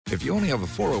If you only have a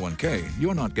 401k,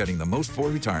 you're not getting the most for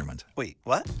retirement. Wait,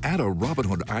 what? Add a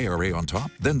Robinhood IRA on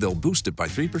top, then they'll boost it by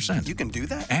 3%. You can do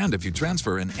that? And if you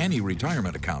transfer in any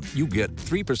retirement account, you get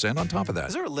 3% on top of that.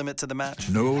 Is there a limit to the match?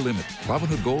 No limit.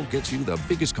 Robinhood Gold gets you the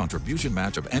biggest contribution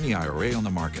match of any IRA on the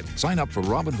market. Sign up for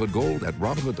Robinhood Gold at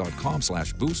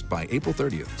Robinhood.com/boost by April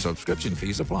 30th. Subscription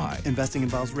fees apply. Investing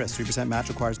involves risk. 3% match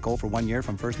requires gold for 1 year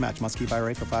from first match. Must keep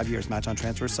IRA for 5 years. Match on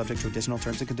transfers subject to additional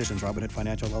terms and conditions. Robinhood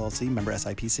Financial LLC, member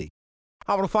SIPC.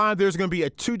 Hot 105, there's going to be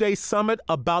a 2-day summit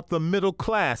about the middle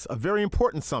class, a very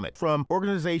important summit. From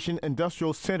Organization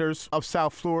Industrial Centers of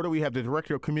South Florida, we have the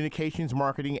Director of Communications,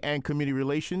 Marketing, and Community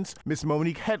Relations, Ms.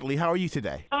 Monique Headley. How are you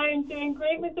today? I'm doing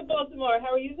great, Mr. Baltimore.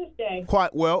 How are you this day?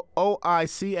 Quite well.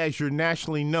 OIC, as you're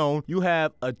nationally known, you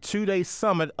have a 2-day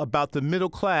summit about the middle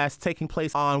class taking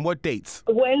place on what dates?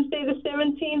 Wednesday the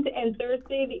 17th and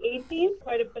Thursday the 18th.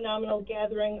 Quite a phenomenal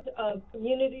gathering of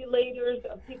community leaders,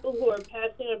 of people who are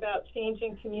passionate about changing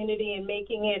community and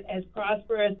making it as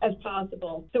prosperous as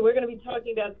possible. So we're going to be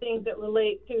talking about things that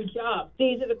relate to jobs.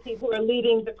 These are the people who are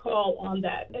leading the call on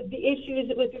that. The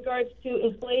issues with regards to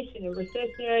inflation and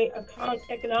recessionary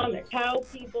economics, how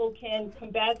people can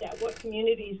combat that, what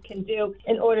communities can do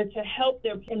in order to help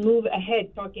them and move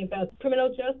ahead, talking about criminal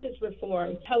justice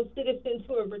reform, how citizens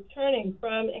who are returning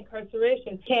from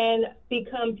incarceration can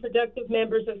become productive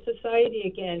members of society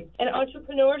again, and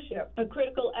entrepreneurship, a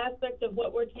critical aspect of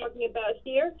what we're talking about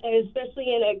here, and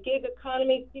especially in a gig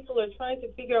economy, people are trying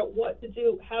to figure out what to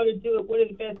do, how to do it, what are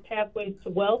the best pathways to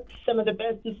wealth. Some of the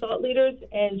best thought leaders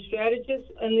and strategists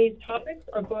on these topics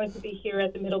are going to be here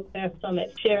at the Middle Class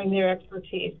Summit, sharing their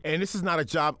expertise. And this is not a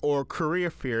job or career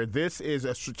fair. This is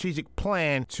a strategic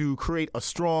plan to create a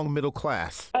strong middle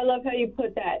class. I love how you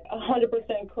put that.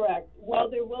 100% correct. While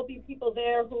there will be people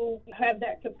there who have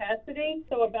that capacity,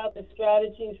 so about the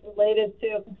strategies related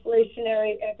to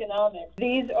inflationary economics.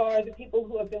 These are the people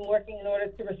who have been working in order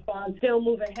to respond. Still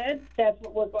move ahead. That's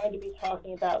what we're going to be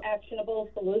talking about. Actionable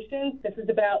solutions. This is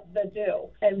about the do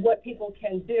and what people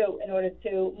can do in order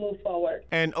to move forward.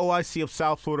 And OIC of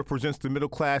South Florida presents the Middle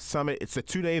Class Summit. It's a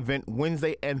 2-day event,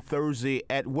 Wednesday and Thursday.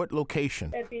 At what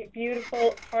location? At the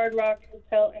beautiful Hard Rock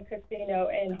Hotel and Casino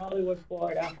in Hollywood,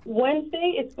 Florida.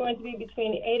 Wednesday, it's going to be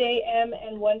between 8 a.m.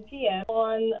 and 1 p.m.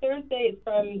 On Thursday, it's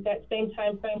from that same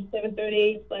time frame,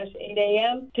 7:30/8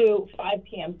 a.m. to 5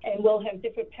 p.m. And we'll have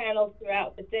different panels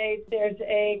throughout the day. There's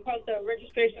a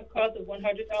registration cost of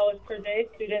 $100 per day,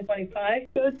 student $25.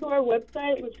 Go to our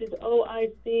website, which is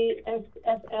oicfl.org.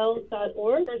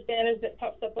 First banner that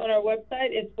pops up on our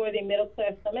website is for the Middle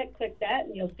Class Summit. Click that,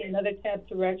 and you'll see another tab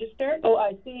to register,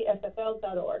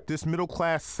 oicfl.org. This Middle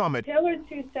Class Summit Tailored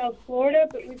to South Florida,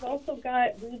 but we've also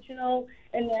got regional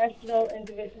and national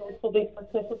individuals will be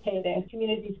participating.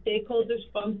 Community stakeholders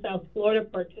from South Florida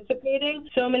participating.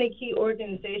 So many key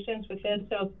organizations within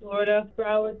South Florida: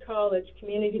 Broward College,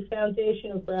 Community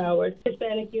Foundation of Broward,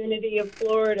 Hispanic Unity of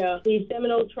Florida, the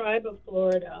Seminole Tribe of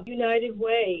Florida, United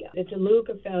Way, the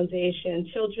DeLuca Foundation,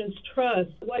 Children's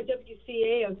Trust,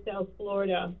 YWCA of South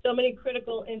Florida. So many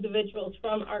critical individuals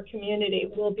from our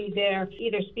community will be there,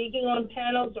 either speaking on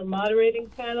panels or moderating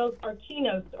panels. Our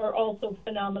keynotes are also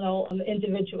phenomenal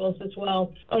individuals as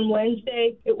well. On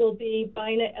Wednesday, it will be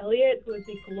Bina Elliott, who is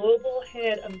the global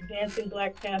head of Advancing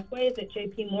Black Pathways at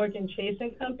J.P. Morgan Chase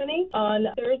 & Company. On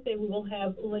Thursday, we will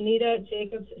have Lanita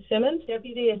Jacobs-Simmons,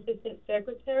 Deputy Assistant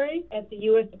Secretary at the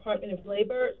U.S. Department of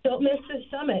Labor. Don't miss the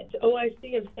summit,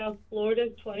 OIC of South Florida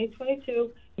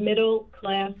 2022 Middle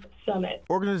Class Summit.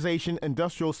 Organization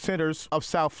Industrial Centers of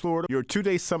South Florida, your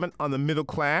 2-day summit on the middle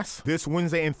class. This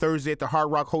Wednesday and Thursday at the Hard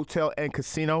Rock Hotel and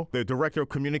Casino. The Director of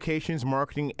Communications,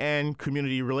 Marketing, and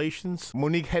Community Relations,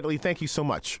 Monique Headley, thank you so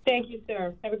much. Thank you,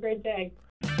 sir. Have a great day.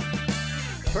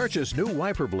 Purchase new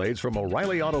wiper blades from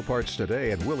O'Reilly Auto Parts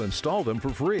today and we'll install them for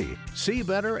free. See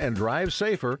better and drive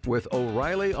safer with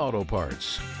O'Reilly Auto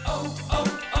Parts. Oh,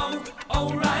 oh, oh,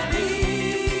 O'Reilly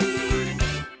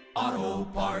Auto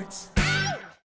Parts.